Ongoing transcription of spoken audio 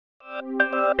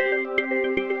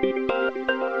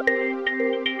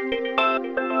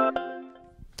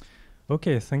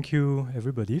Okay, thank you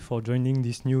everybody for joining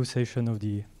this new session of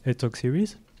the Atalk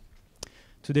series.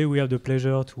 Today we have the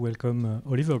pleasure to welcome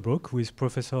Oliver Brock, who is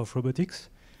Professor of Robotics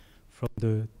from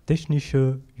the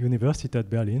Technische Universität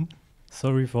Berlin.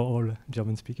 Sorry for all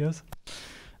German speakers.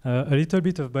 A little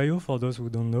bit of bio for those who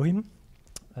don't know him.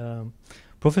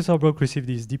 Professor Brock received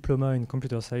his diploma in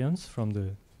computer science from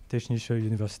the Technische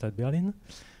Universität Berlin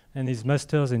and his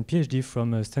master's and PhD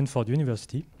from Stanford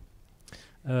University.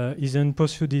 He then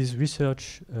pursued his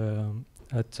research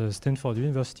at Stanford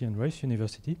University and Rice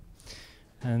University,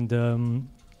 and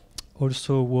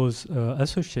also was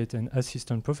associate and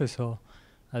assistant professor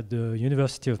at the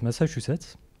University of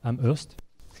Massachusetts, Amherst.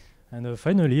 And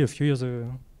finally, a few years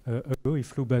ago, he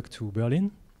flew back to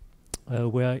Berlin,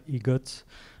 where he got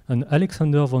an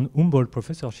Alexander von Humboldt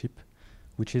professorship,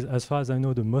 which is, as far as I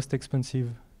know, the most expensive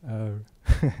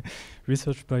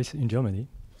research prize in Germany.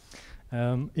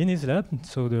 In his lab,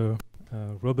 so the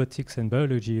Robotics and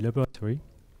Biology Laboratory,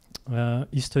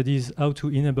 he studies how to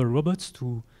enable robots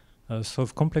to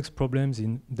solve complex problems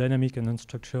in dynamic and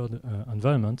unstructured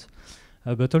environments,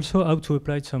 but also how to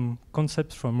apply some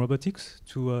concepts from robotics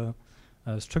to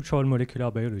structural molecular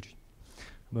biology.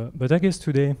 But I guess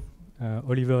today,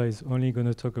 Oliver is only going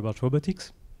to talk about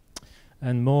robotics,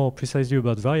 and more precisely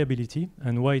about variability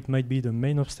and why it might be the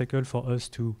main obstacle for us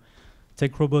to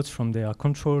take robots from their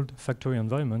controlled factory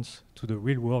environments to the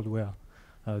real world where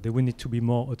they will need to be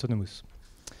more autonomous.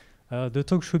 The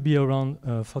talk should be around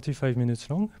 45 minutes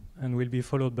long and will be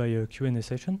followed by a Q&A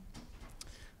session.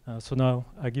 So now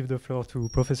I give the floor to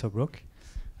Professor Brock,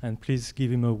 and please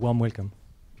give him a warm welcome.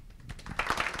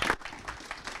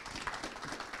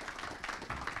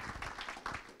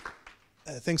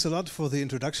 Thanks a lot for the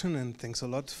introduction, and thanks a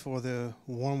lot for the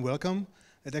warm welcome.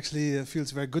 It actually feels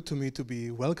very good to me to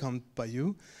be welcomed by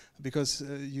you, because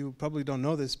you probably don't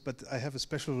know this, but I have a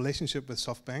special relationship with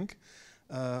SoftBank.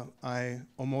 I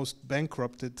almost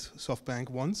bankrupted SoftBank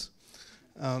once.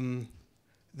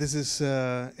 This is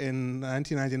in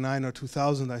 1999 or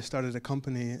 2000. I started a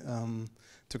company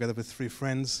together with 3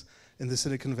 friends in the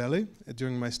Silicon Valley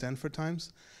during my Stanford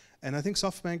times. And I think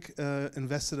SoftBank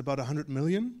invested about 100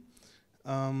 million,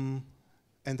 and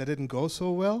that didn't go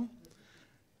so well.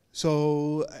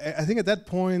 So I think at that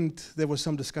point there was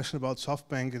some discussion about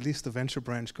SoftBank, at least the venture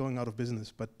branch, going out of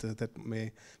business, but that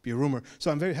may be a rumor.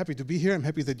 So I'm very happy to be here. I'm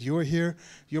happy that you're here.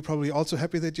 You're probably also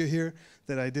happy that you're here,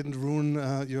 that I didn't ruin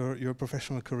your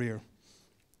professional career.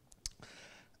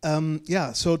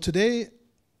 Yeah, so today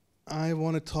I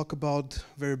want to talk about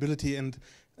variability, and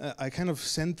I kind of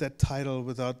sent that title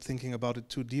without thinking about it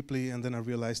too deeply, and then I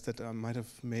realized that I might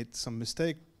have made some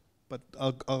mistake, but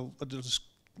I'll just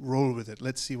roll with it.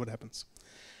 Let's see what happens.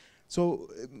 So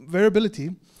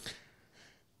variability,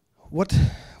 what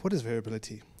is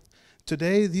variability?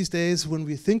 Today, these days, when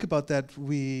we think about that,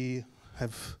 we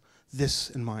have this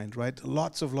in mind, right?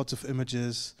 Lots of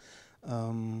images,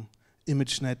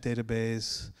 ImageNet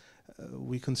database.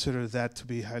 We consider that to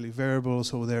be highly variable,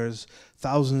 so there's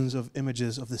thousands of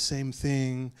images of the same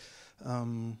thing.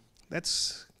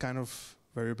 That's kind of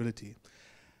variability.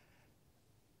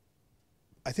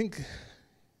 I think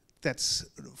that's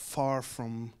far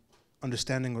from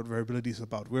understanding what variability is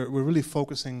about. We're really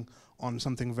focusing on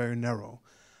something very narrow.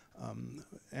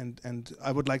 And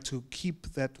I would like to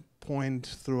keep that point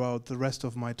throughout the rest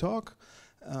of my talk,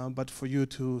 but for you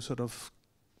to sort of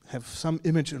have some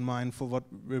image in mind for what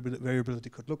variability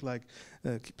could look like,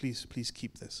 please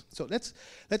keep this. So let's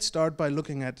start by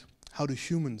looking at how do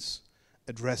humans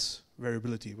address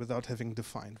variability without having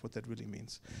defined what that really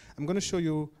means. I'm just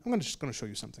going to show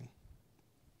you something.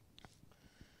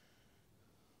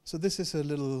 So this is a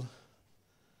little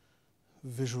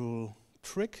visual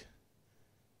trick.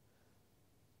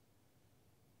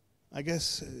 I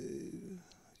guess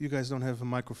you guys don't have a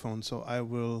microphone, so I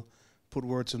will put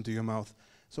words into your mouth.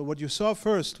 So what you saw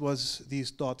first was these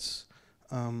dots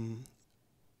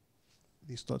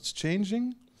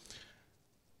changing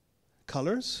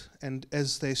colors, and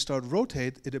as they start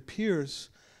rotate, it appears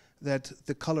that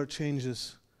the color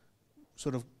changes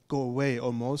sort of go away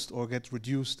almost or get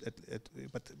reduced,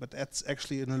 but that's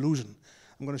actually an illusion.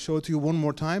 I'm going to show it to you one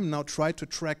more time. Now try to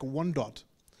track one dot,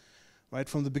 right,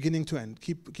 from the beginning to end.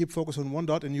 Keep focus on one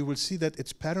dot, and you will see that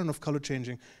its pattern of color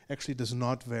changing actually does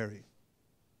not vary.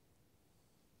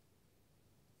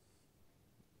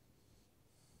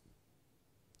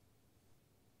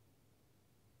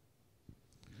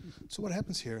 So what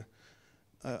happens here?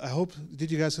 I hope,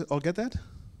 did you guys all get that?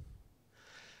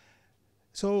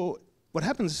 So what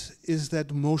happens is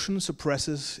that motion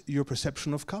suppresses your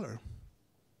perception of color.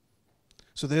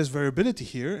 So there's variability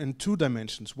here in 2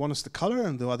 dimensions. One is the color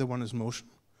and the other one is motion.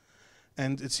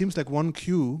 And it seems like one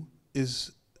cue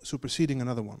is superseding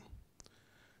another one.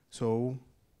 So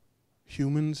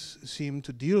humans seem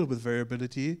to deal with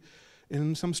variability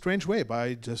in some strange way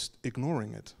by just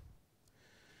ignoring it.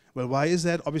 Well, why is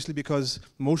that? Obviously because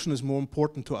motion is more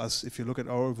important to us if you look at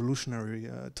our evolutionary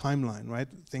timeline, right?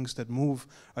 Things that move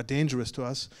are dangerous to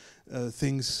us.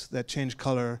 Things that change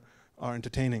color are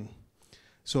entertaining.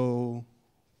 So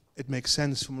it makes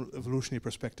sense from an evolutionary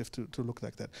perspective to look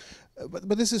like that.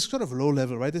 But this is sort of low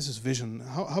level, right? This is vision.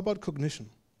 How about cognition?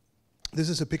 This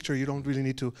is a picture, you don't really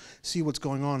need to see what's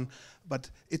going on, but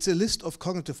it's a list of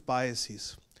cognitive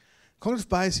biases. Cognitive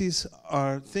biases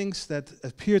are things that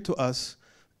appear to us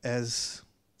as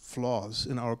flaws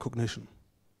in our cognition.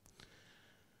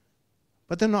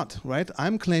 But they're not, right?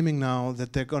 I'm claiming now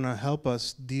that they're going to help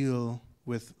us deal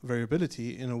with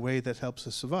variability in a way that helps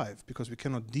us survive, because we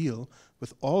cannot deal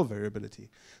with all variability.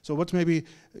 So what's maybe,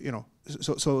 you know,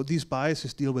 so these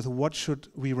biases deal with what should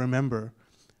we remember.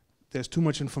 There's too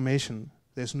much information,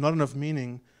 there's not enough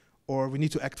meaning, or we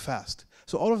need to act fast.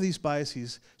 So all of these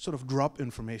biases sort of drop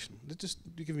information. Let's just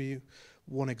give me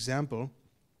one example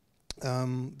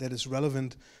that is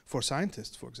relevant for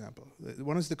scientists, for example.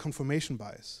 One is the confirmation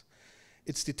bias.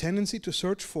 It's the tendency to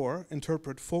search for,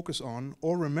 interpret, focus on,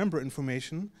 or remember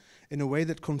information in a way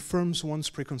that confirms one's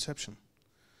preconception.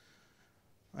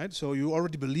 Right? So you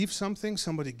already believe something,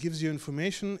 somebody gives you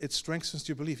information, it strengthens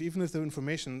your belief, even if the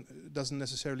information doesn't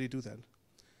necessarily do that.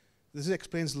 This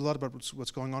explains a lot about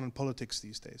what's going on in politics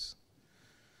these days.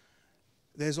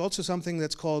 There's also something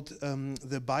that's called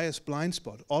the bias blind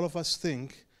spot. All of us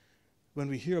think, when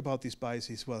we hear about these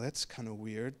biases, well, that's kind of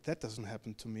weird, that doesn't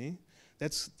happen to me.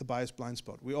 That's the bias blind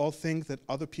spot. We all think that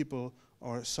other people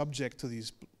are subject to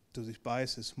these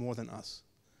biases more than us.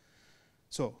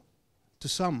 So, to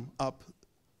sum up,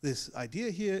 this idea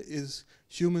here is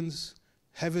humans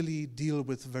heavily deal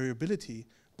with variability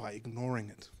by ignoring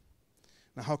it.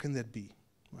 Now, how can that be,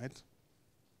 right?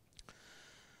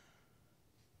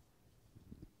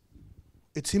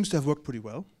 It seems to have worked pretty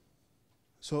well.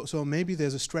 So maybe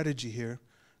there's a strategy here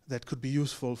that could be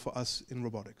useful for us in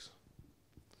robotics.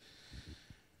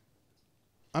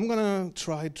 I'm going to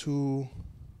try to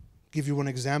give you one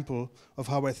example of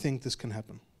how I think this can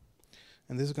happen.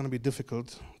 And this is going to be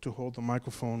difficult to hold the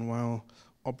microphone while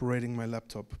operating my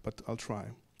laptop, but I'll try.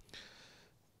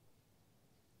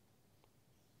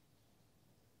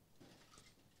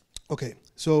 Okay,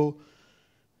 so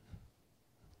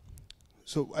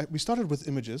we started with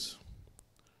images.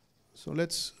 So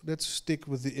let's stick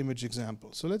with the image example.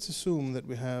 So let's assume that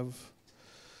we have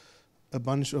a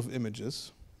bunch of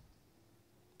images.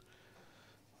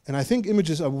 And I think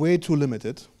images are way too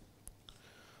limited.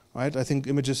 Right? I think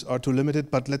images are too limited,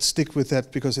 but let's stick with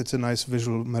that because it's a nice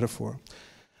visual metaphor.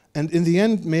 And in the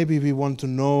end, maybe we want to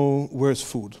know where's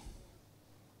food.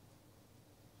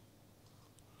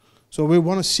 So we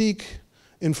want to seek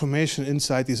information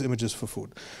inside these images for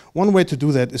food. One way to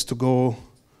do that is to go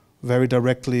very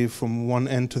directly from one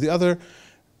end to the other,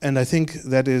 and I think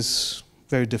that is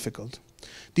very difficult.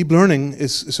 Deep learning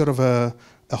is sort of a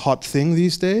hot thing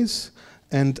these days,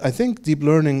 and I think deep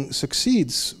learning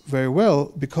succeeds very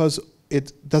well because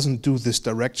it doesn't do this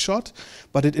direct shot,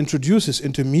 but it introduces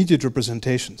intermediate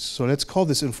representations. So let's call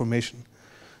this information.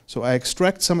 So I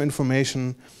extract some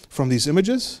information from these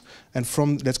images, and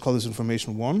let's call this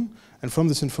information 1, and from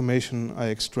this information I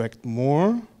extract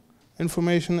more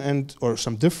information or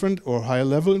some different or higher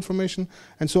level information,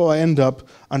 and so I end up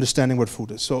understanding what food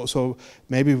is. So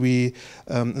maybe we,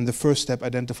 in the first step,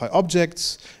 identify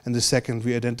objects, in the second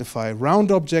we identify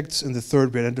round objects, in the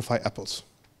third we identify apples.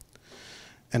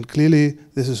 And clearly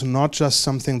this is not just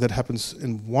something that happens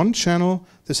in one channel,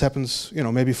 this happens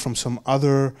maybe from some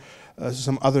other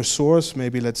source.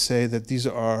 Maybe let's say that these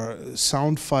are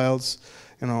sound files.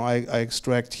 I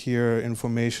extract here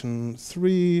information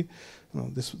 3,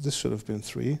 this should have been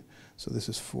 3, so this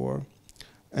is 4,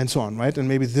 and so on, right? And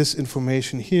maybe this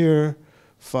information here,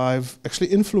 5, actually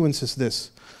influences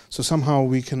this. So somehow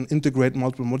we can integrate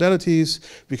multiple modalities,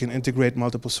 we can integrate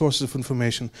multiple sources of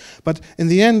information, but in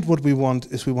the end what we want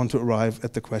is we want to arrive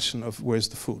at the question of where's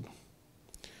the food.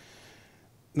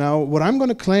 Now what I'm going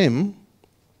to claim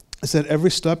is that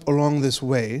every step along this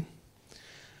way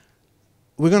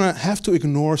we're going to have to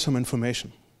ignore some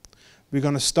information. We're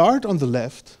going to start on the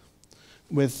left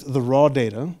with the raw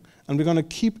data, and we're going to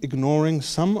keep ignoring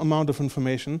some amount of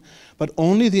information, but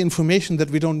only the information that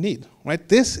we don't need, right?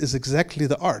 This is exactly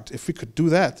the art. If we could do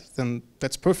that, then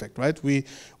that's perfect, right? We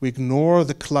ignore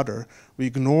the clutter, we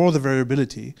ignore the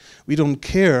variability. We don't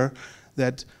care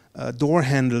that door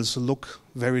handles look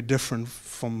very different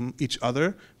from each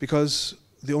other because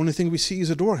the only thing we see is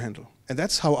a door handle. And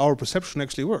that's how our perception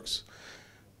actually works,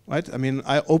 right? I mean,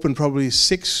 I opened probably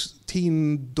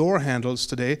 16 door handles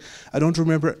today. I don't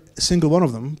remember a single one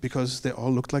of them because they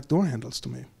all looked like door handles to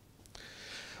me.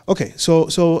 Okay,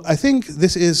 so I think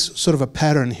this is sort of a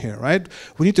pattern here, right?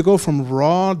 We need to go from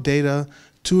raw data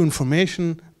to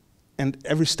information, and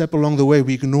every step along the way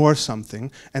we ignore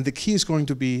something, and the key is going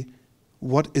to be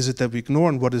what is it that we ignore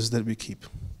and what is it that we keep.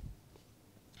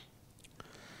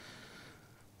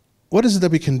 What is it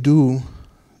that we can do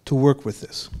to work with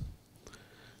this?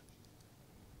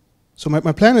 So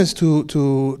my plan is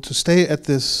to stay at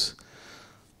this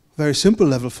very simple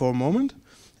level for a moment,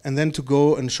 and then to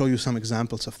go and show you some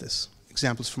examples of this,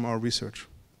 examples from our research.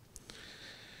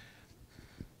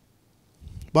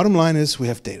 Bottom line is we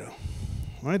have data,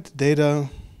 right? Data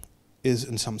is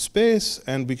in some space,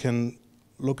 and we can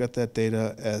look at that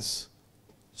data as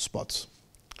spots.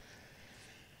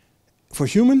 For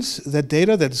humans, that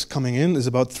data that's coming in is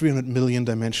about 300 million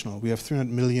dimensional. We have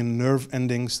 300 million nerve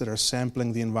endings that are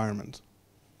sampling the environment.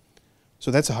 So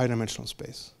that's a high-dimensional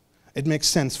space. It makes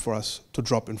sense for us to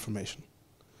drop information,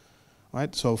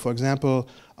 right? So for example,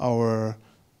 our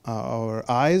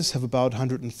eyes have about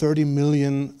 130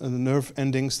 million nerve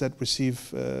endings that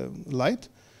receive light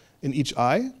in each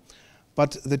eye,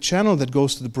 but the channel that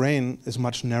goes to the brain is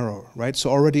much narrower, right? So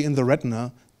already in the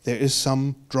retina, there is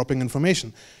some dropping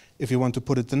information, if you want to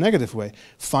put it the negative way,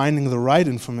 finding the right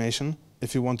information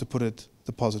if you want to put it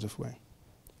the positive way.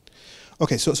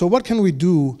 Okay, so what can we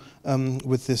do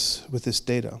with this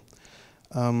data?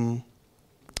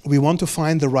 We want to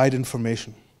find the right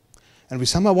information. And we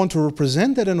somehow want to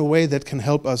represent that in a way that can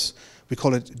help us, we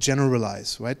call it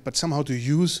generalize, right? But somehow to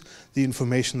use the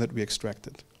information that we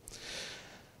extracted.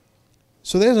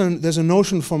 So there's a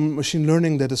notion from machine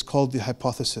learning that is called the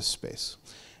hypothesis space.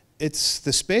 It's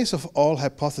the space of all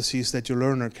hypotheses that your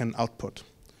learner can output.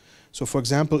 So for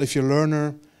example, if your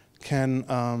learner can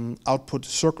output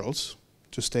circles,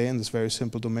 to stay in this very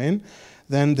simple domain,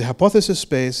 then the hypothesis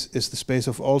space is the space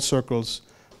of all circles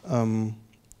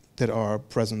that are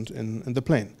present in the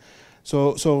plane.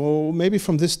 So maybe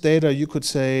from this data you could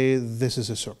say this is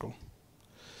a circle.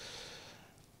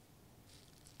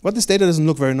 But this data doesn't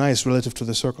look very nice relative to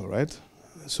the circle, right?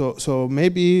 So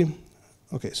maybe,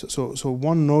 okay, so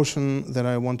one notion that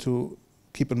I want to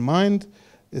keep in mind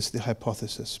is the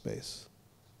hypothesis space.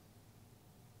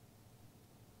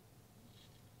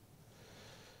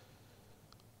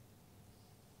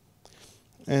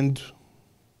 And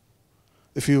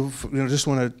if you just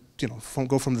want to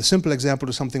go from the simple example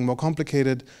to something more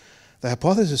complicated, the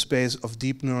hypothesis space of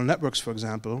deep neural networks, for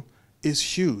example, is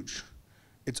huge.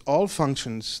 It's all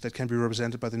functions that can be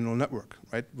represented by the neural network,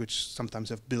 right? Which sometimes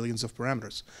have billions of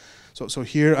parameters. So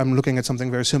here I'm looking at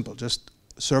something very simple, just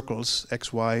circles,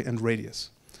 x, y, and radius.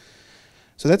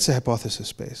 So that's the hypothesis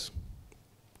space.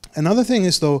 Another thing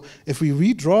is, though, if we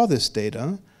redraw this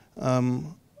data,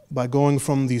 by going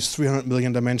from these 300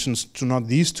 million dimensions to not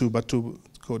these two, but to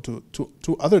go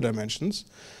to other dimensions,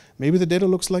 maybe the data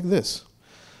looks like this.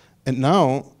 And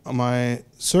now my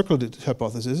circle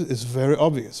hypothesis is very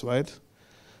obvious, right?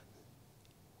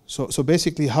 So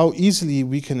basically how easily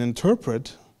we can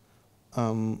interpret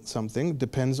something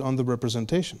depends on the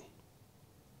representation.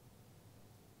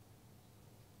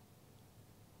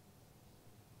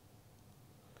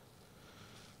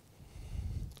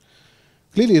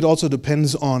 Clearly, it also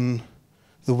depends on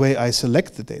the way I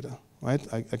select the data, right?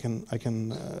 I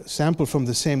can sample from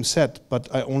the same set, but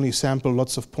I only sample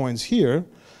lots of points here,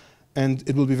 and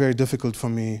it will be very difficult for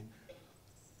me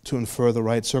to infer the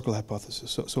right circle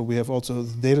hypothesis. So we have also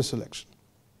the data selection.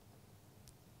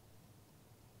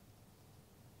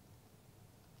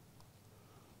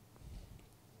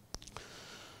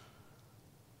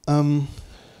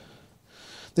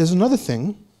 There's another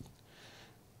thing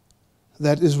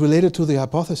that is related to the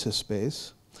hypothesis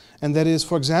space, and that is,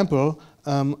 for example,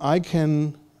 I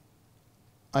can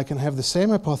have the same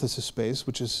hypothesis space,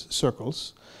 which is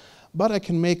circles, but I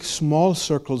can make small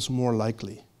circles more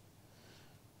likely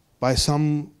by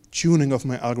some tuning of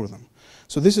my algorithm.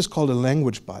 So this is called a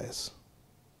language bias.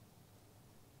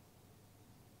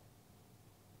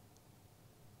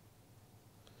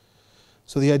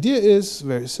 So the idea is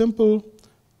very simple.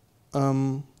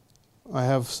 I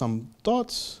have some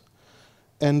dots,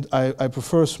 and I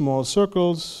prefer small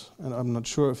circles, and I'm not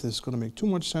sure if this is going to make too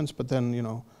much sense, but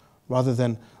then, rather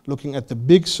than looking at the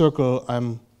big circle,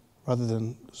 rather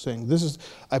than saying this is,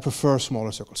 I prefer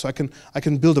smaller circles. So I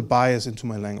can build a bias into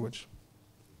my language.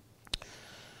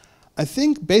 I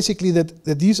think basically that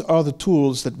these are the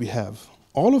tools that we have.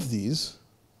 All of these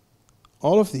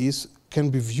all of these can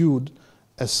be viewed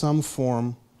as some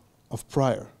form of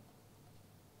prior.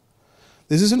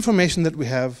 This is information that we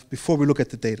have before we look at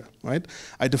the data, right?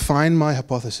 I define my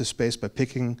hypothesis space by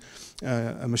picking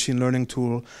a machine learning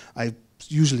tool. I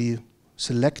usually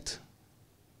select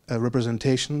a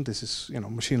representation. This is,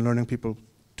 machine learning people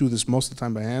do this most of the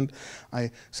time by hand. I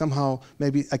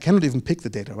cannot even pick the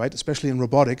data, right? Especially in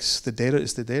robotics, the data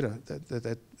is the data.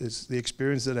 That is the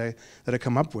experience that I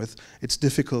come up with. It's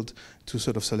difficult to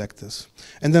sort of select this.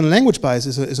 And then language bias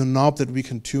is a knob that we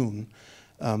can tune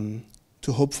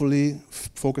to hopefully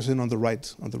focus in on the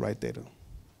right data.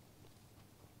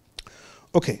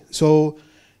 Okay, so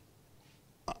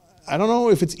I don't know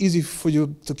if it's easy for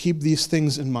you to keep these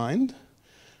things in mind,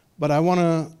 but I want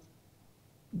to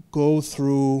go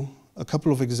through a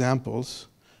couple of examples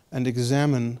and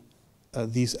examine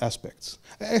these aspects.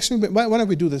 Actually, why don't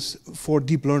we do this for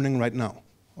deep learning right now,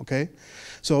 okay?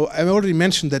 So I've already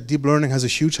mentioned that deep learning has a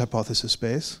huge hypothesis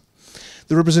space.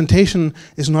 The representation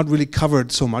is not really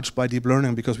covered so much by deep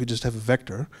learning because we just have a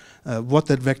vector. What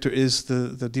that vector is,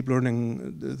 the deep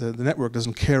learning, the network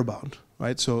doesn't care about,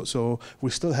 right? So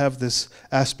we still have this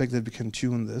aspect that we can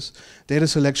tune this. Data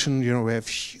selection, we have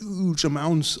huge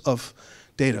amounts of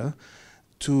data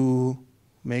to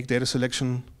make data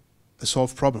selection a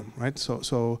solved problem, right?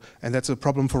 And that's a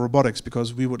problem for robotics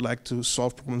because we would like to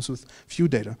solve problems with few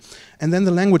data. And then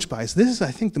the language bias. This is,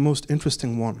 I think, the most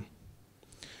interesting one.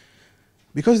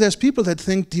 Because there's people that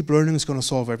think deep learning is going to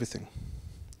solve everything.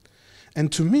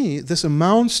 And to me, this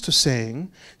amounts to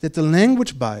saying that the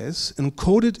language bias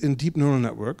encoded in deep neural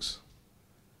networks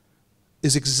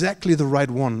is exactly the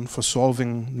right one for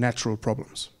solving natural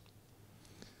problems.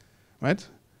 Right?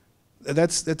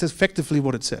 That's effectively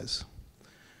what it says.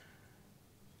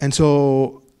 And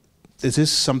so this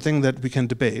is something that we can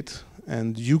debate,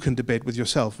 and you can debate with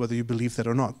yourself whether you believe that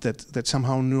or not, that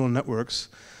somehow neural networks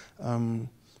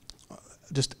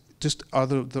just have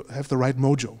the right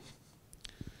mojo.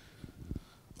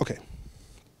 Okay,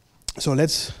 so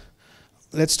let's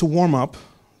to warm up.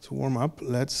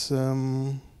 Let's let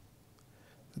me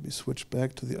switch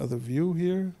back to the other view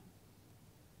here.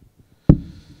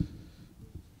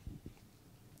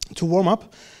 To warm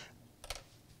up,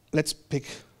 let's pick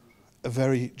a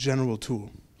very general tool.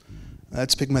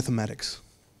 Let's pick mathematics.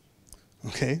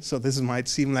 Okay, so this might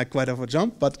seem like quite of a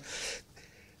jump, but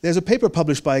there's a paper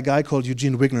published by a guy called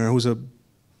Eugene Wigner, who's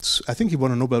I think he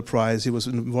won a Nobel Prize. He was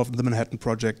involved in the Manhattan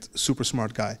Project, super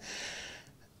smart guy.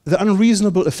 The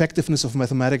unreasonable effectiveness of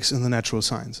mathematics in the natural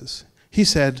sciences. He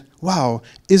said, wow,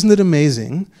 isn't it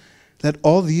amazing that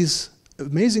all these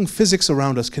amazing physics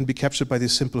around us can be captured by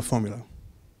this simple formula?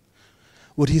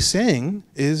 What he's saying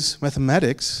is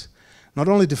mathematics not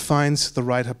only defines the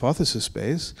right hypothesis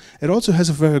space, it also has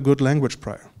a very good language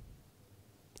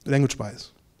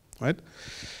bias, right?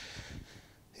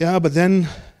 Yeah, but then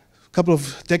a couple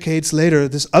of decades later,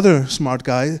 this other smart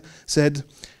guy said,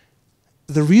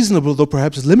 the reasonable, though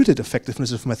perhaps limited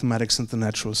effectiveness of mathematics in the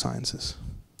natural sciences.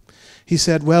 He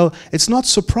said, well, it's not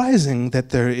surprising that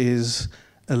there is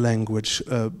a language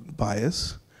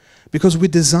bias, because we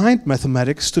designed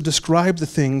mathematics to describe the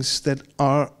things that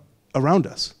are around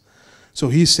us. So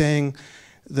he's saying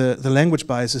the language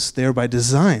bias is there by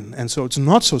design, and so it's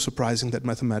not so surprising that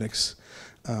mathematics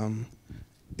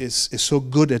is so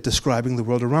good at describing the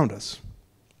world around us.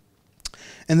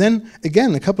 And then,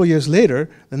 again, a couple of years later,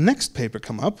 the next paper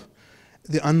come up,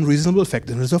 the unreasonable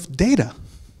effectiveness of data.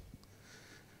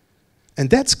 And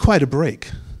that's quite a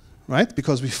break, right?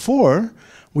 Because before,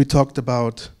 we talked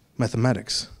about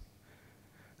mathematics.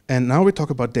 And now we talk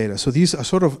about data. So these are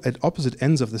sort of at opposite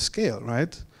ends of the scale,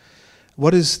 right?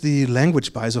 What is the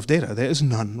language bias of data? There is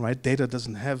none, right? Data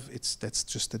doesn't have, that's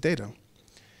just the data.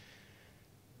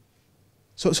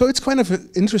 So it's kind of an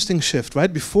interesting shift,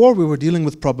 right? Before we were dealing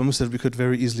with problems that we could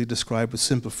very easily describe with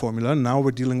simple formula. Now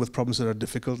we're dealing with problems that are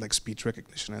difficult, like speech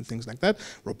recognition and things like that,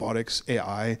 robotics,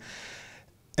 AI,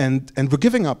 and we're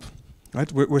giving up,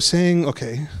 right? We're saying,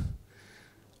 okay,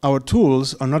 our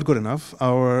tools are not good enough.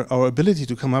 Our ability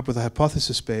to come up with a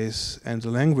hypothesis space and a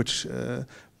language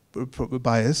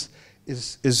bias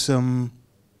is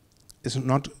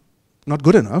not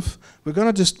good enough. We're going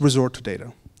to just resort to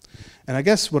data. And I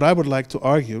guess what I would like to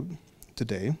argue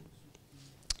today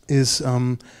is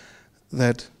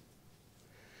that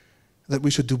we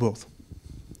should do both.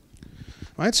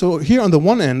 Right? So here on the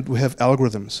one end we have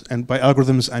algorithms, and by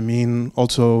algorithms I mean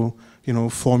also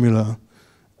formula.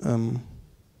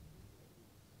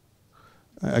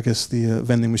 I guess the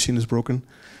vending machine is broken.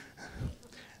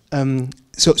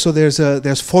 So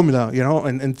there's formula,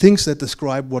 and things that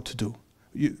describe what to do.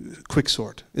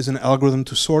 Quicksort is an algorithm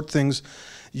to sort things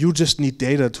You just need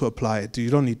data to apply it. You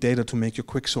don't need data to make your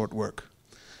quicksort work.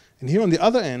 And here on the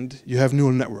other end, you have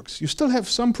neural networks. You still have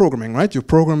some programming, right? You're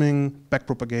programming,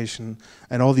 backpropagation,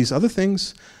 and all these other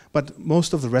things, but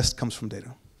most of the rest comes from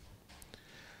data.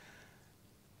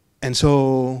 And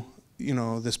so, you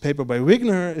know, this paper by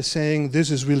Wigner is saying this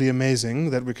is really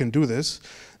amazing that we can do this.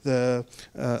 The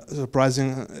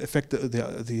surprising effect,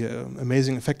 the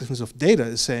amazing effectiveness of data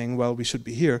is saying, well, we should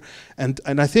be here. And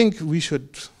I think we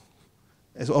should,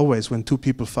 as always, when two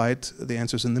people fight, the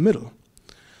answer's in the middle.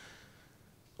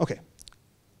 Okay.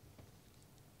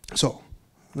 So,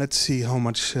 let's see how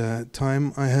much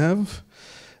time I have.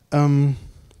 When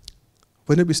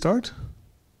did we start?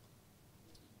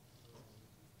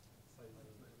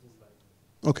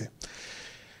 Okay.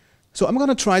 So I'm going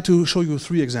to try to show you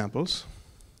 3 examples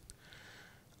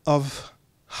of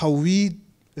how we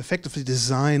effectively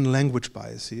design language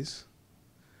biases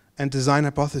and design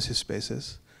hypothesis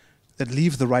spaces that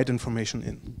leave the right information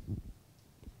in.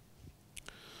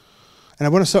 And I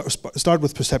want to start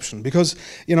with perception, because,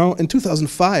 you know, in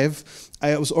 2005,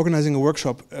 I was organizing a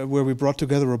workshop where we brought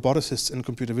together roboticists and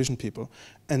computer vision people.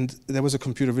 And there was a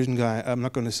computer vision guy, I'm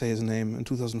not going to say his name, in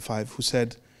 2005, who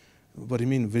said, "What do you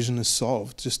mean, vision is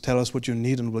solved? Just tell us what you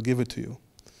need and we'll give it to you."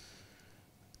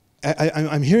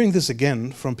 I'm hearing this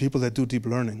again from people that do deep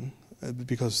learning,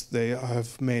 because they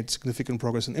have made significant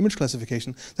progress in image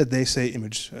classification, that they say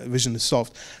vision is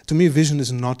solved. To me, vision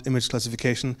is not image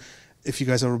classification. If you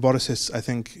guys are roboticists, I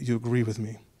think you agree with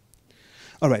me.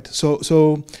 All right,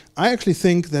 so I actually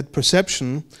think that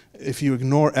perception, if you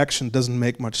ignore action, doesn't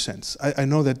make much sense. I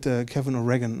know that Kevin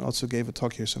O'Regan also gave a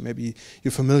talk here, so maybe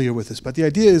you're familiar with this. But the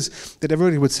idea is that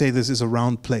everybody would say this is a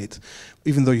round plate,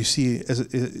 even though you see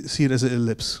it as an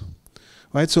ellipse.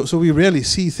 Right? So we rarely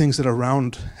see things that are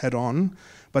round head-on,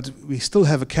 but we still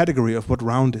have a category of what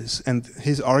round is. And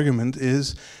his argument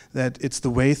is that it's the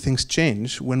way things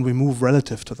change when we move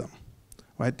relative to them.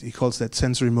 Right? He calls that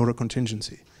sensory motor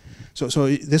contingency. So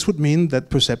this would mean that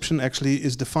perception actually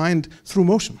is defined through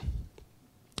motion.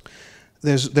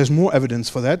 There's more evidence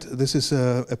for that. This is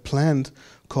a plant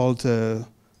called,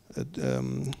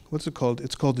 what's it called?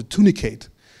 It's called the tunicate.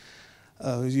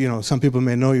 You know, some people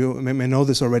may know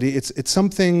this already. It's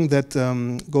something that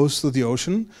goes through the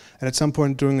ocean, and at some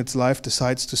point during its life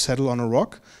decides to settle on a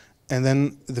rock. And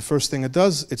then the first thing it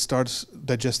does, it starts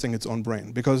digesting its own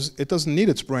brain, because it doesn't need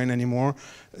its brain anymore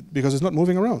because it's not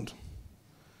moving around.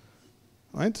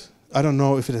 Right? I don't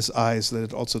know if it has eyes that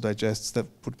it also digests. That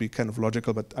would be kind of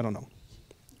logical, but I don't know.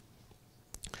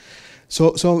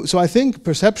 So I think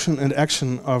perception and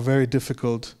action are very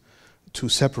difficult to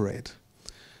separate.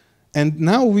 And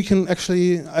now we can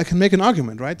actually, I can make an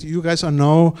argument, right? You guys are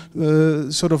now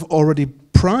sort of already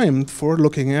primed for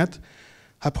looking at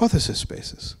hypothesis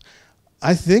spaces.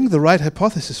 I think the right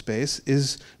hypothesis space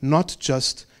is not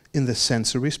just in the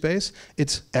sensory space,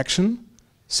 it's action,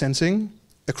 sensing,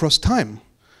 across time,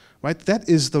 right? That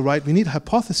is the right, we need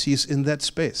hypotheses in that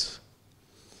space.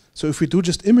 So if we do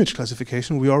just image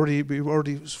classification, we've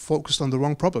already focused on the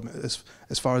wrong problem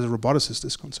as far as a roboticist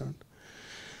is concerned.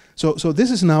 So this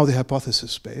is now the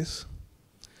hypothesis space,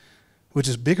 which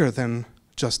is bigger than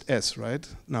just S, right?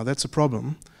 Now that's a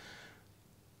problem.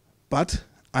 But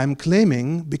I'm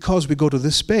claiming, because we go to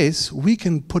this space, we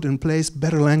can put in place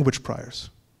better language priors,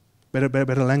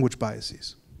 better language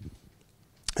biases.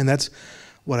 And that's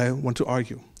what I want to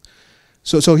argue.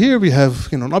 So here we have,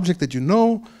 you know, an object that you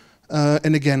know,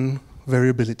 and again,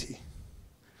 variability.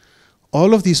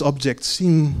 All of these objects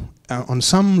seem on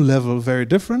some level very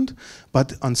different,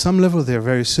 but on some level they're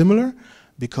very similar,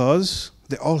 because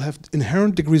they all have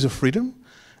inherent degrees of freedom,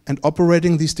 and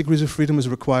operating these degrees of freedom is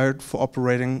required for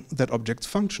operating that object's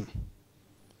function.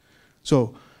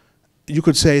 So you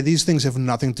could say these things have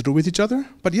nothing to do with each other,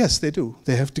 but yes, they do.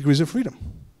 They have degrees of freedom.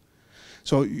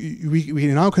 So we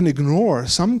now can ignore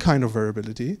some kind of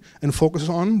variability and focus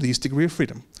on these degrees of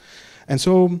freedom. And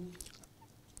so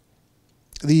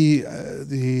the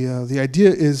idea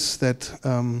is that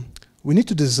we need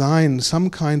to design some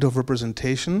kind of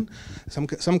representation,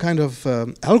 some kind of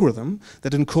algorithm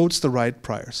that encodes the right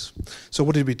priors. So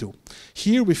what did we do?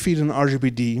 Here we feed an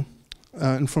RGBD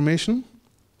information.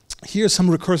 Here's some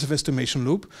recursive estimation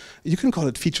loop. You can call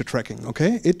it feature tracking,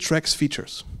 okay? It tracks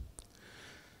features.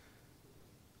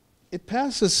 It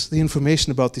passes the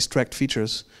information about these tracked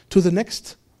features to the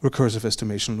next recursive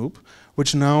estimation loop,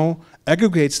 which now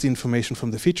aggregates the information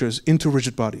from the features into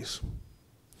rigid bodies.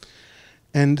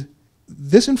 And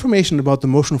this information about the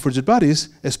motion of rigid bodies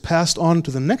is passed on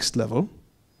to the next level,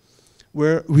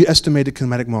 where we estimate a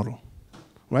kinematic model,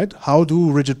 right? How do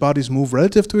rigid bodies move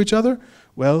relative to each other?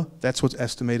 Well, that's what's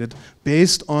estimated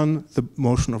based on the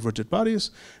motion of rigid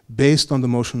bodies, based on the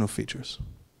motion of features.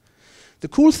 The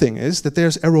cool thing is that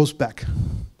there's arrows back.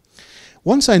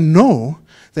 Once I know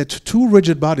that two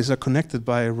rigid bodies are connected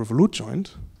by a revolute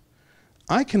joint,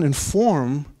 I can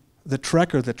inform the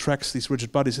tracker that tracks these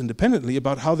rigid bodies independently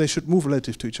about how they should move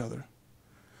relative to each other.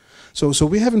 So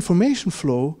we have information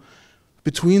flow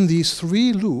between these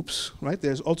three loops, right?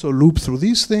 There's also a loop through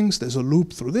these things, there's a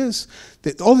loop through this.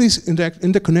 All these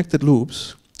interconnected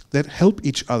loops that help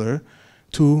each other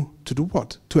to do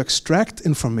what? To extract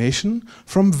information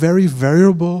from very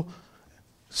variable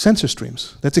sensor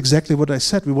streams. That's exactly what I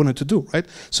said we wanted to do, right?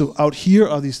 So out here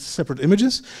are these separate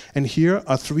images, and here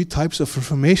are three types of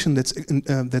information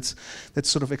that's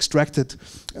sort of extracted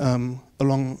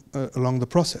along the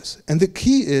process. And the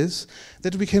key is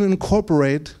that we can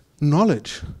incorporate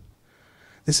knowledge.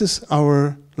 This is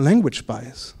our language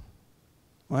bias,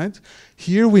 right?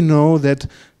 Here we know that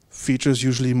features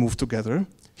usually move together.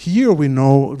 Here we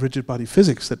know rigid body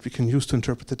physics that we can use to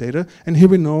interpret the data, and here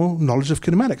we know knowledge of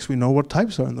kinematics. We know what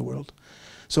types are in the world.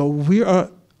 So we are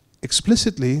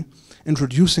explicitly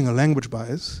introducing a language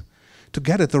bias to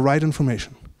get at the right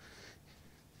information.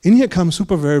 In here come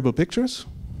super variable pictures,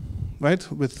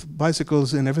 right, with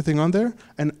bicycles and everything on there,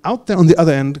 and out there on the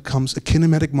other end comes a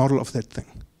kinematic model of that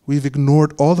thing. We've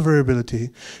ignored all the variability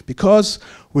because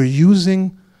we're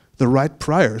using the right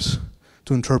priors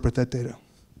to interpret that data.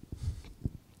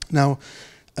 Now,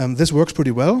 this works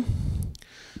pretty well.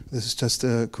 This is just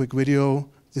a quick video.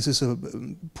 This is a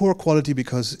poor quality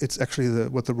because it's actually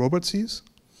what the robot sees.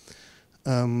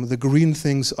 The green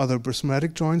things are the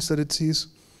prismatic joints that it sees.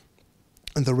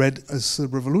 And the red is the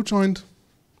revolute joint.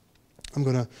 I'm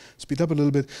going to speed up a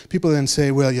little bit. People then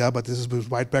say, well, yeah, but this is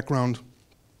with white background.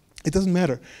 It doesn't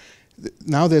matter.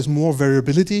 Now there's more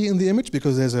variability in the image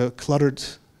because there's a cluttered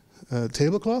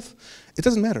tablecloth. It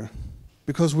doesn't matter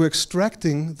because we're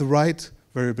extracting the right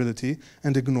variability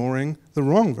and ignoring the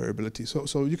wrong variability.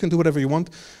 So you can do whatever you want.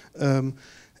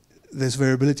 This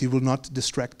variability will not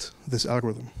distract this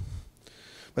algorithm.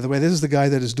 By the way, this is the guy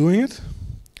that is doing it.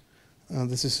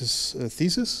 This is his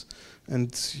thesis.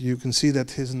 And you can see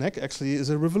that his neck actually is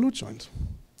a revolute joint.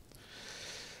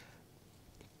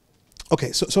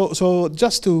 Okay, so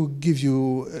just to give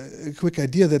you a quick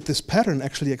idea that this pattern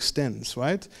actually extends,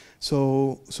 right?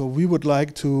 So we would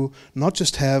like to not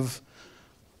just have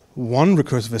one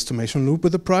recursive estimation loop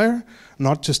with a prior,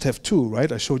 not just have two,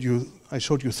 right? I showed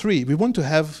you three. We want to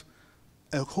have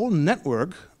a whole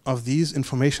network of these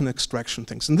information extraction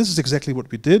things. And this is exactly what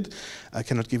we did. I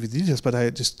cannot give you the details, but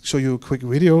I just show you a quick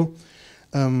video.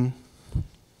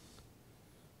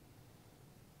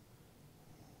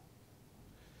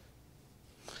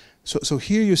 So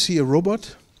here you see a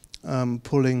robot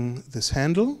pulling this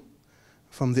handle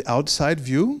from the outside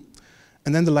view,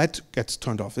 and then the light gets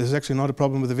turned off. This is actually not a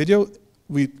problem with the video.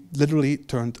 We literally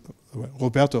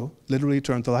Roberto literally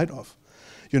turned the light off.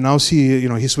 You now see,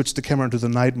 he switched the camera to the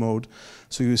night mode,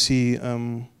 so you see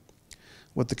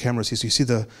what the camera sees. You see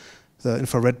the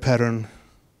infrared pattern.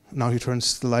 Now he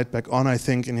turns the light back on, I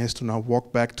think, and he has to now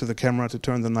walk back to the camera to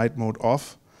turn the night mode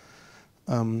off.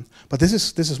 But this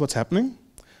is what's happening.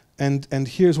 And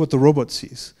here's what the robot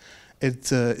sees.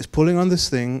 It is pulling on this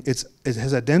thing. It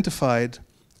has identified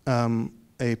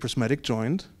a prismatic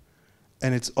joint,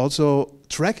 and it's also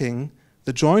tracking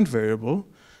the joint variable,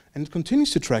 and it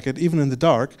continues to track it even in the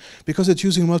dark because it's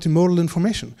using multimodal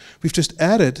information. We've just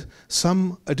added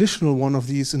some additional one of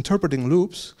these interpreting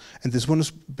loops, and this one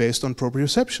is based on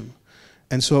proprioception.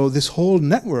 And so this whole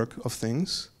network of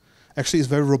things actually is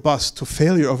very robust to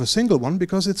failure of a single one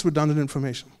because it's redundant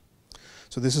information.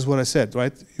 So this is what I said,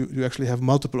 right? You actually have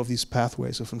multiple of these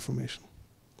pathways of information.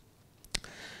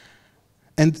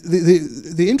 And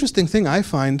the interesting thing I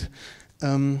find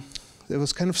that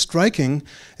was kind of striking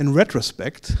in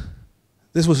retrospect,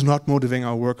 this was not motivating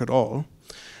our work at all.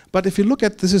 But if you look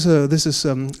at, this is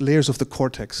layers of the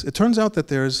cortex. It turns out that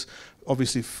there's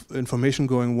obviously information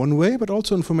going one way, but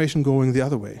also information going the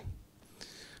other way.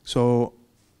 So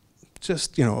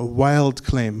just, a wild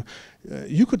claim.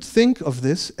 You could think of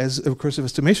this as a recursive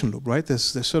estimation loop, right?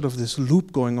 There's sort of this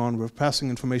loop going on. We're passing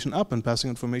information up and passing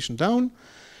information down,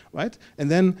 right? And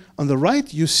then on the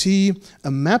right, you see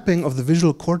a mapping of the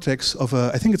visual cortex of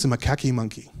I think it's a macaque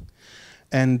monkey.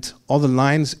 And all the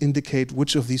lines indicate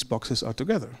which of these boxes are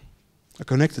together, are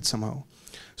connected somehow.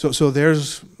 So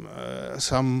there's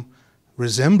some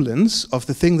resemblance of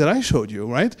the thing that I showed you,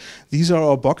 right? These are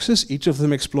our boxes. Each of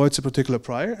them exploits a particular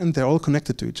prior, and they're all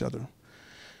connected to each other.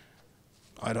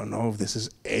 I don't know if this is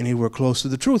anywhere close to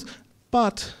the truth,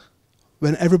 but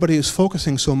when everybody is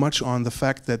focusing so much on the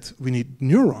fact that we need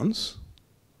neurons,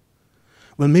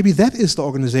 Well, maybe that is the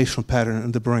organizational pattern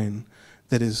in the brain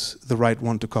that is the right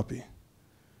one to copy.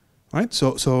 Right?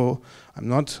 So I'm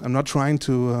not trying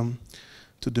to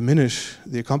diminish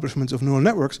the accomplishments of neural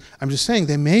networks. I'm just saying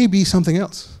there may be something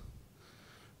else.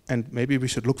 And maybe we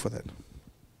should look for that.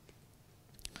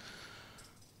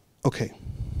 Okay.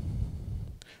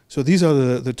 So these are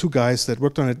the two guys that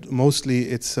worked on it. Mostly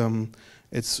it's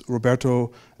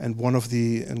Roberto, and one of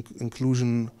the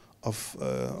inclusion of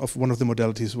one of the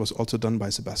modalities was also done by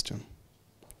Sebastian.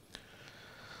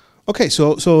 Okay,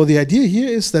 so the idea here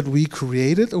is that we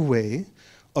created a way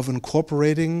of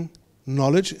incorporating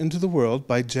knowledge into the world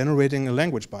by generating a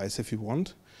language bias, if you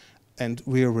want, and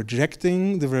we are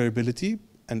rejecting the variability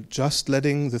and just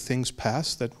letting the things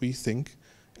pass that we think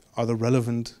are the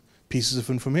relevant pieces of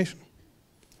information.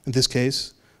 In this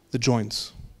case, the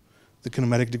joints, the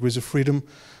kinematic degrees of freedom,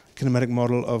 kinematic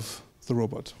model of the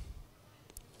robot.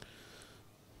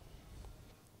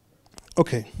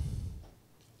 Okay.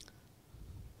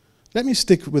 Let me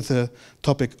stick with the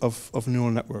topic of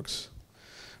neural networks.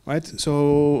 Right?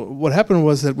 So what happened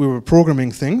was that we were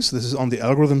programming things. This is on the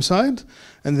algorithm side.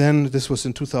 And then this was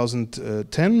in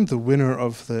 2010, the winner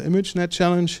of the ImageNet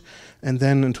challenge. And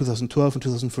then in 2012 and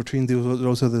 2014,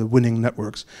 those are the winning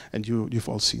networks. And you've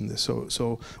all seen this.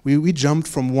 So we jumped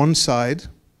from one side,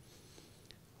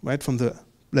 right, from the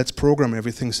let's program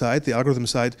everything side, the algorithm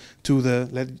side, to the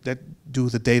let do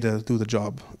the data, do the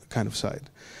job kind of side.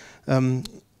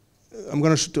 I'm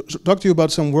going to talk to you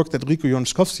about some work that Rico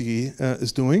Jonskowski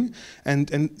is doing,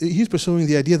 and he's pursuing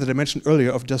the idea that I mentioned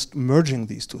earlier of just merging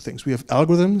these two things. We have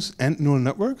algorithms and neural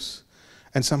networks,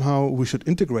 and somehow we should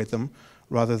integrate them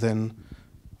rather than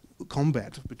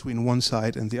combat between one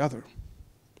side and the other.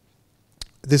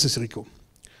 This is Rico.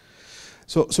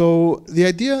 So the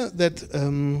idea that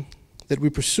that we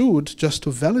pursued just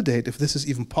to validate if this is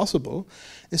even possible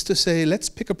is to say, let's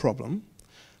pick a problem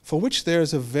for which there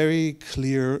is a very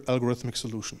clear algorithmic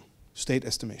solution, state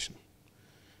estimation.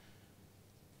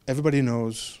 Everybody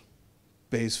knows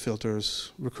Bayes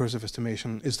filters, recursive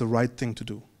estimation is the right thing to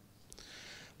do.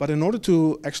 But in order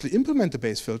to actually implement the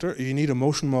Bayes filter, you need a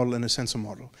motion model and a sensor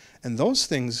model. And those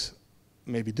things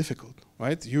may be difficult,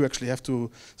 right? You actually have to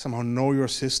somehow know your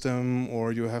system,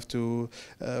 or you have to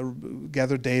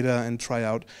gather data and try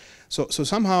out. So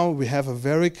somehow we have a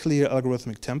very clear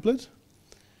algorithmic template,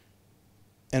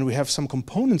 and we have some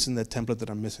components in that template that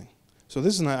are missing. So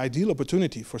this is an ideal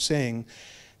opportunity for saying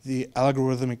the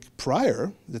algorithmic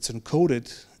prior that's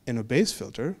encoded in a Bayes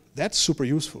filter, that's super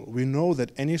useful. We know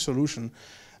that any solution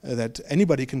that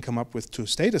anybody can come up with to a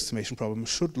state estimation problem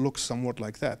should look somewhat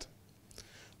like that.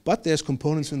 But there's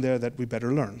components in there that we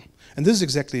better learn. And this is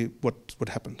exactly what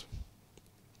happened.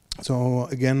 So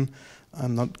again,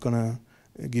 I'm not gonna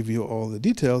give you all the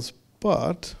details,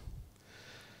 but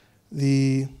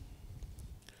that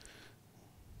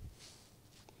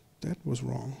was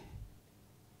wrong.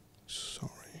 Sorry.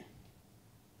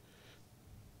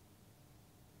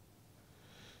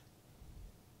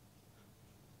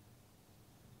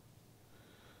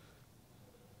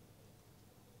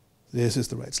 This is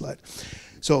the right slide.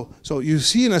 So you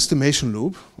see an estimation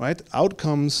loop, right?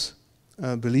 Outcomes,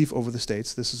 belief over the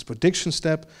states. This is prediction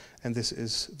step, and this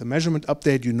is the measurement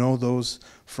update. You know those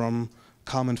from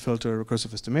Kalman filter,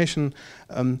 recursive estimation.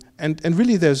 And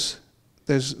really there's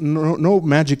no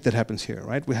magic that happens here,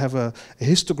 right? We have a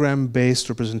histogram-based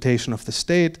representation of the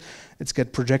state. It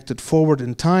gets projected forward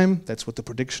in time. That's what the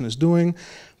prediction is doing.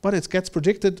 But it gets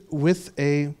predicted with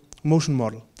a motion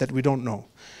model that we don't know.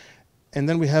 And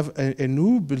then we have a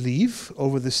new belief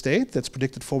over the state that's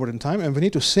predicted forward in time, and we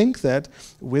need to sync that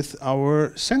with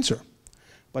our sensor.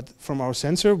 But from our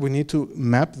sensor, we need to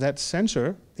map that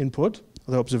sensor input,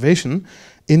 the observation,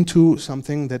 into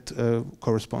something that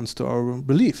corresponds to our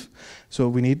belief. So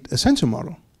we need a sensor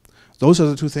model. Those are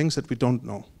the two things that we don't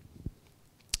know.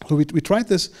 So we tried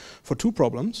this for two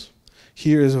problems.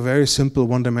 Here is a very simple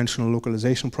one-dimensional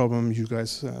localization problem. You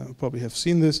guys probably have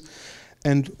seen this.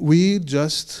 And we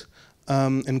just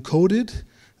encoded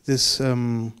this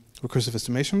recursive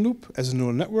estimation loop as a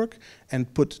neural network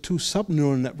and put two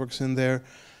sub-neural networks in there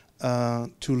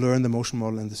to learn the motion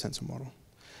model and the sensor model.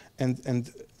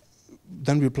 And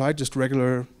then we applied just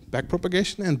regular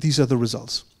backpropagation, and these are the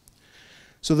results.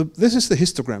 So this is the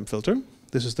histogram filter.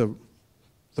 This is the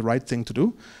right thing to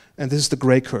do. And this is the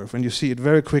gray curve. And you see it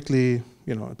very quickly,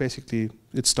 you know, basically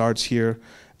it starts here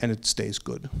and it stays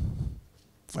good.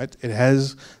 Right? It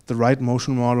has the right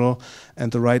motion model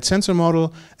and the right sensor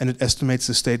model, and it estimates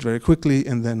the state very quickly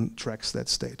and then tracks that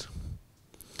state.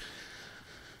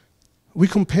 We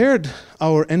compared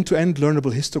our end-to-end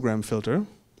learnable histogram filter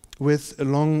with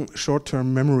long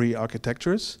short-term memory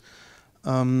architectures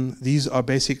These are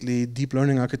basically deep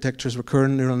learning architectures,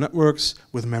 recurrent neural networks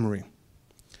with memory.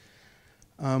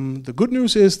 The good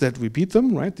news is that we beat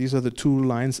them, right? These are the two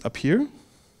lines up here.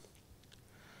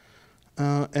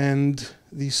 And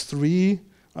these three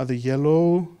are the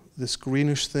yellow, this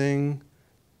greenish thing,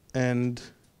 and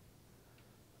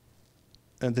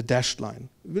the dashed line.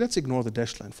 Let's ignore the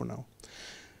dashed line for now.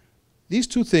 These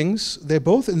two things, they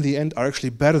both in the end are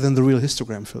actually better than the real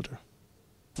histogram filter.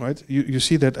 Right? You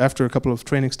see that after a couple of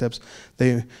training steps,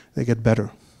 they get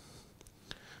better.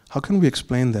 How can we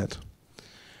explain that?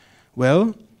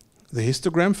 Well, the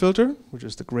histogram filter, which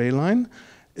is the gray line,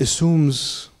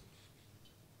 assumes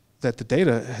that the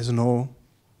data has no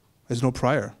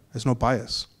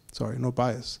bias.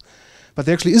 But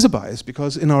there actually is a bias,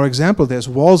 because in our example there's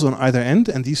walls on either end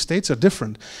and these states are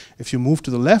different. If you move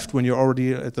to the left when you're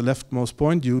already at the leftmost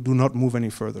point, you do not move any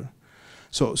further.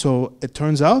 So it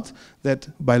turns out that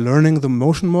by learning the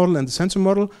motion model and the sensor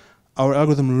model, our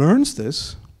algorithm learns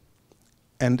this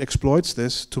and exploits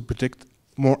this to predict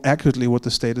more accurately what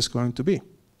the state is going to be.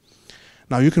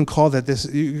 Now you can call that this,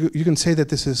 you can say that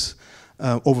this is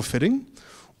overfitting,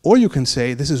 or you can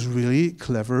say this is really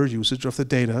clever usage of the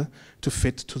data to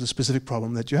fit to the specific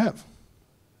problem that you have.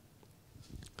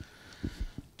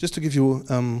 Just to give you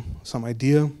some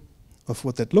idea of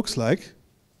what that looks like.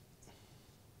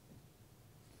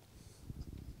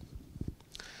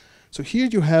 So here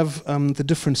you have the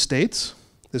different states.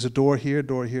 There's a door here,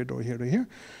 door here, door here, door here,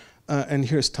 and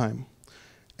here's time.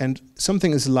 And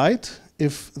something is light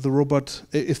if the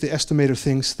estimator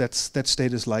thinks that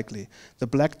state is likely. The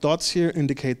black dots here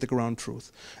indicate the ground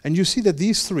truth. And you see that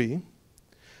these three,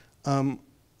 well,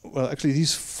 actually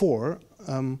these four,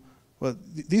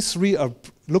 these three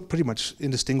look pretty much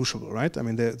indistinguishable, right? I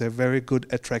mean, they're very good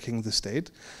at tracking the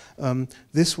state.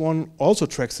 This one also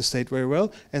tracks the state very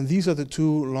well, and these are the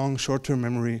two long short-term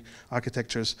memory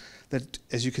architectures that,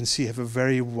 as you can see, have a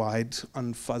very wide,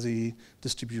 unfuzzy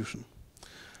distribution.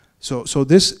 So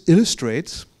this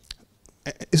illustrates,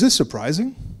 is this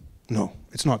surprising? No,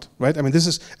 it's not, right? I mean, this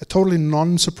is a totally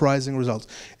non-surprising result.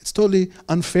 It's totally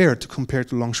unfair to compare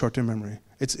to long short-term memory.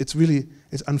 It's really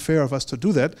unfair of us to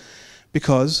do that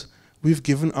because we've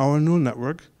given our neural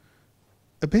network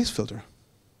a base filter.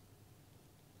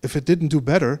 If it didn't do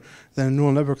better than a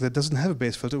neural network that doesn't have a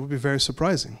base filter, it would be very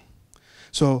surprising.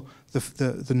 So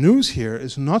the news here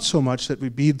is not so much that we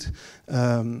beat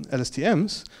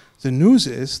LSTMs. The news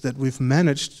is that we've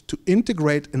managed to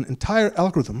integrate an entire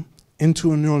algorithm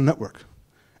into a neural network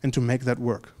and to make that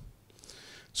work.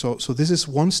 So this is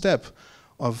one step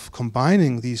of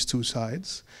combining these two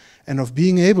sides and of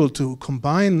being able to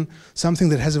combine something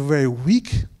that has a very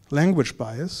weak language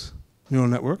bias, neural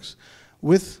networks,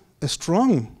 with a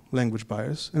strong language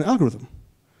bias, an algorithm,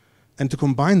 and to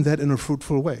combine that in a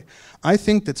fruitful way. I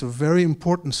think that's a very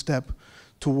important step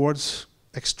towards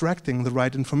extracting the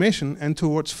right information and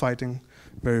towards fighting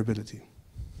variability.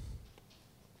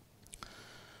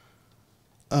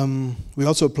 We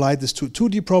also applied this to a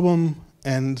 2D problem,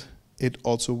 and it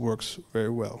also works very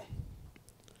well.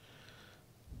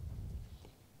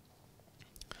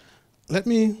 Let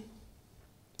me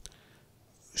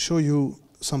show you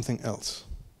something else.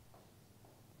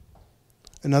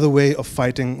 Another way of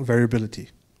fighting variability.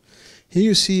 Here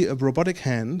you see a robotic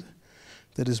hand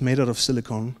that is made out of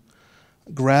silicone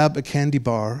grab a candy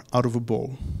bar out of a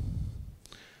bowl.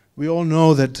 We all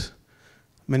know that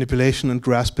manipulation and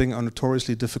grasping are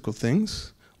notoriously difficult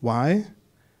things. Why?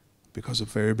 Because of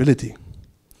variability.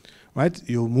 Right?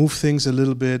 You'll move things a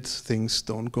little bit, things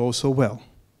don't go so well.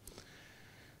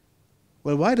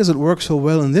 Well, why does it work so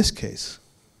well in this case?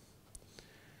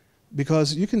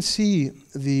 Because you can see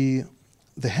the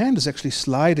hand is actually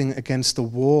sliding against the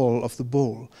wall of the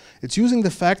bowl. It's using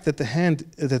the fact that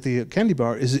the candy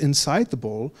bar is inside the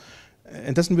bowl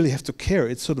and doesn't really have to care.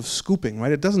 It's sort of scooping,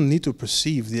 right? It doesn't need to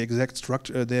perceive the exact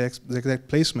structure, the exact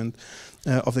placement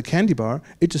of the candy bar.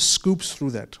 It just scoops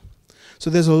through that. So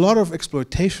there's a lot of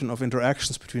exploitation of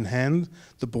interactions between hand,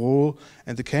 the bowl,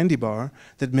 and the candy bar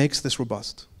that makes this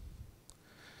robust.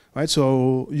 Right,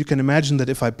 so you can imagine that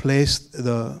if I placed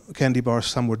the candy bar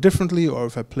somewhere differently, or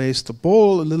if I placed the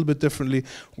bowl a little bit differently,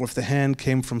 or if the hand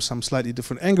came from some slightly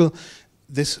different angle,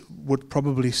 this would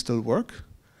probably still work.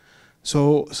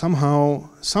 So somehow,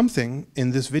 something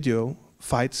in this video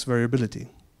fights variability.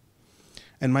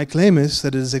 And my claim is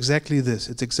that it is exactly this.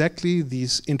 It's exactly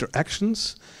these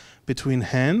interactions between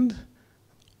hand,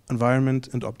 environment,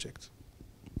 and object.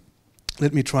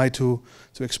 Let me try to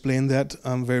explain that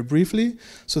very briefly.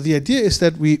 So the idea is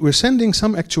that we're sending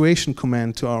some actuation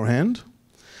command to our hand,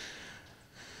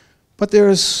 but there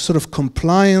is sort of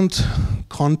compliant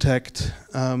contact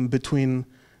between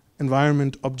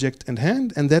environment, object, and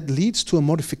hand, and that leads to a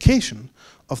modification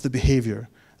of the behavior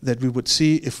that we would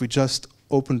see if we just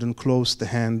opened and closed the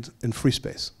hand in free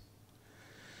space.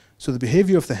 So the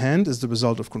behavior of the hand is the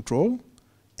result of control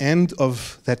and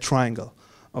of that triangle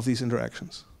of these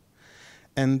interactions.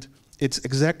 And it's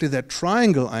exactly that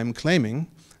triangle I'm claiming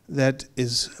that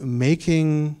is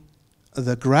making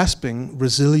the grasping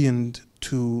resilient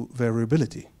to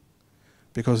variability,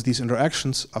 because these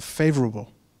interactions are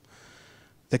favorable.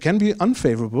 They can be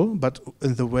unfavorable, but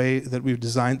in the way that we've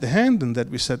designed the hand and that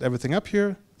we set everything up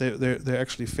here, they're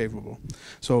actually favorable.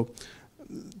 So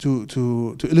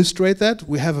to illustrate that,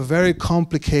 we have a very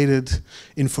complicated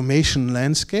information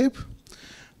landscape,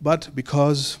 but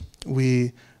because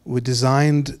we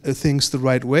designed things the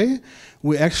right way,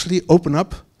 we actually open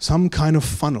up some kind of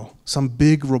funnel, some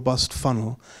big, robust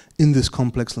funnel in this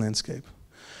complex landscape.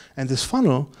 And this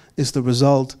funnel is the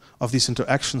result of these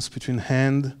interactions between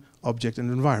hand, object, and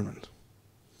environment.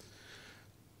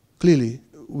 Clearly,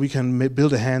 we can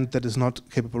build a hand that is not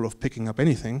capable of picking up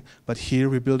anything, but here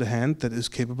we build a hand that is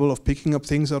capable of picking up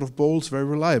things out of bowls very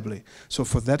reliably. So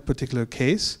for that particular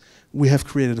case, we have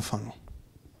created a funnel.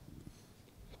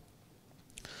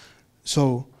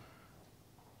 So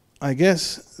I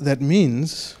guess that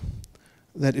means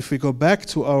that if we go back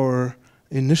to our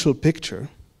initial picture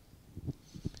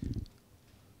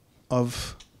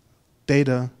of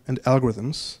data and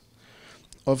algorithms,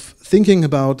 of thinking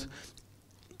about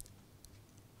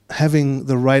having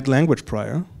the right language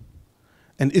prior,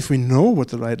 and if we know what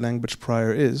the right language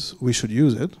prior is, we should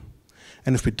use it.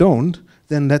 And if we don't,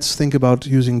 then let's think about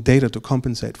using data to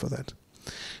compensate for that.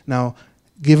 Now,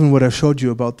 given what I showed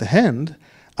you about the hand,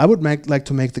 I would like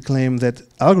to make the claim that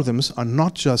algorithms are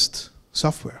not just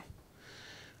software.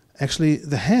 Actually,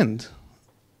 the hand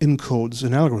encodes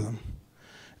an algorithm.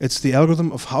 It's the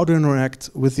algorithm of how to interact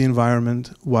with the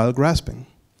environment while grasping.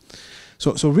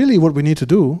 So really what we need to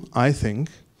do, I think,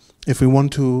 if we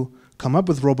want to come up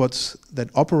with robots that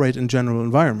operate in general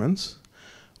environments,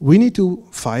 we need to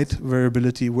fight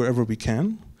variability wherever we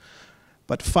can.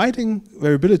 But fighting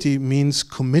variability means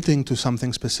committing to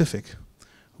something specific.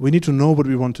 We need to know what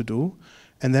we want to do,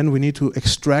 and then we need to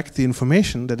extract the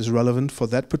information that is relevant for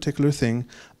that particular thing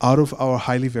out of our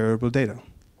highly variable data.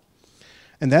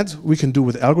 And that we can do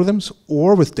with algorithms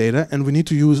or with data, and we need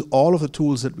to use all of the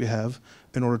tools that we have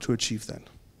in order to achieve that.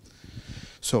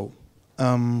 So,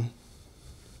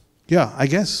 yeah, I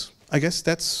guess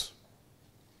that's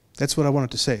what I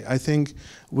wanted to say. I think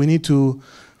we need to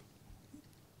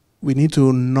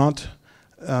not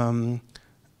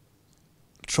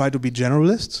try to be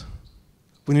generalists.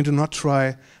 We need to not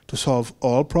try to solve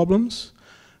all problems.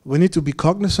 We need to be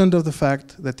cognizant of the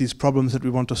fact that these problems that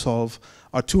we want to solve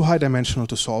are too high-dimensional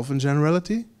to solve in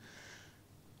generality.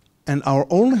 And our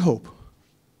only hope,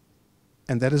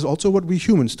 and that is also what we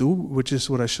humans do, which is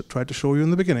what I tried to show you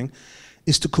in the beginning,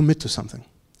 is to commit to something,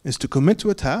 is to commit to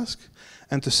a task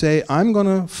and to say, I'm going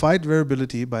to fight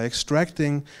variability by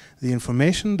extracting the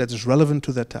information that is relevant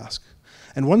to that task.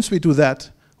 And once we do that,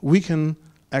 we can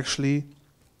actually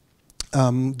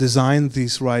design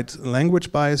these right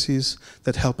language biases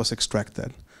that help us extract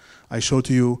that. I showed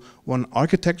to you one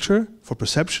architecture for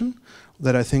perception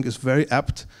that I think is very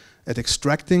apt at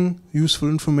extracting useful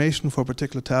information for a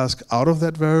particular task out of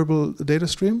that variable data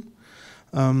stream.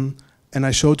 And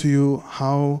I showed to you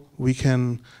how we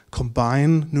can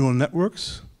combine neural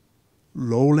networks,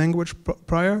 low language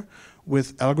prior,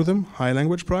 with algorithm, high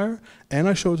language prior. And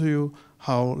I showed to you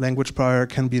how language prior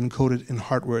can be encoded in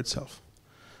hardware itself.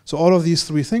 So all of these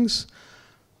three things,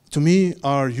 to me,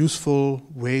 are useful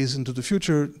ways into the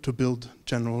future to build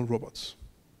general robots.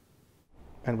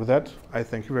 And with that, I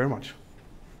thank you very much.